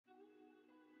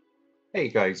Hey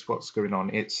guys, what's going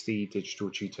on? It's the Digital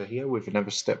Tutor here with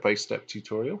another step-by-step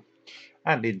tutorial.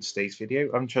 And in today's video,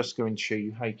 I'm just going to show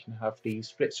you how you can have the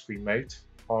split screen mode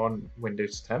on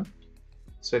Windows 10.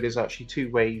 So there's actually two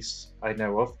ways I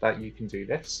know of that you can do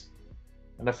this.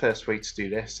 And the first way to do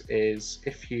this is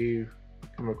if you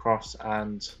come across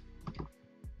and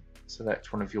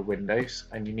select one of your windows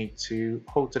and you need to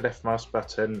hold the left mouse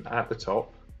button at the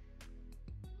top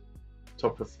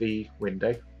of the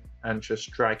window and just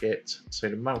drag it so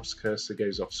the mouse cursor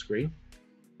goes off screen.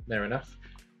 There enough.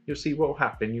 You'll see what will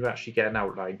happen. You actually get an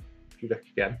outline. If you look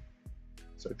again,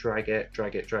 so drag it,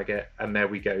 drag it, drag it, and there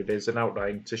we go. There's an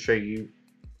outline to show you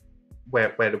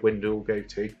where the window will go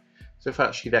to. So if I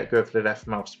actually let go of the left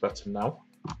mouse button now,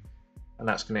 and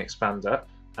that's going to expand up,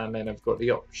 and then I've got the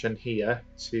option here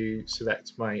to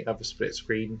select my other split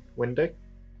screen window,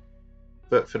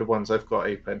 but for the ones I've got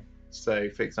open.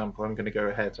 So for example, I'm going to go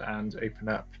ahead and open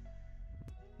up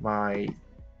my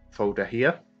folder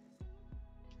here,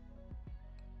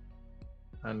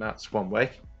 and that's one way.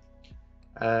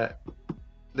 The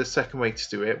second way to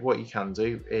do it, what you can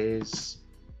do is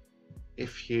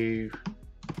if you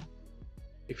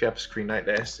have a screen like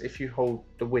this, if you hold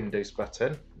the Windows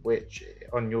button, which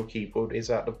on your keyboard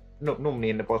is at the normally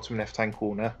in the bottom left hand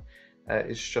corner,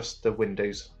 it's just the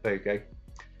Windows logo.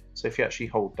 So if you actually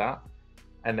hold that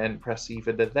and then press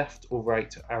either the left or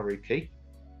right arrow key,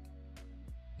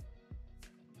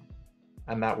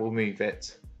 and that will move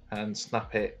it and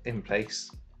snap it in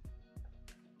place.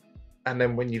 And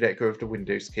then when you let go of the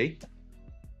Windows key,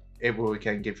 it will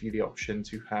again give you the option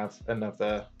to have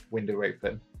another window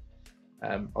open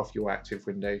of your active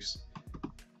windows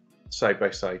side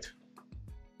by side.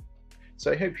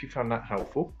 So I hope you found that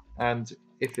helpful, and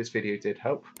if this video did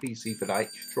help, please leave a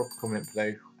like, drop a comment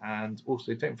below, and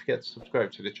also don't forget to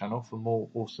subscribe to the channel for more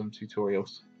awesome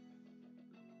tutorials.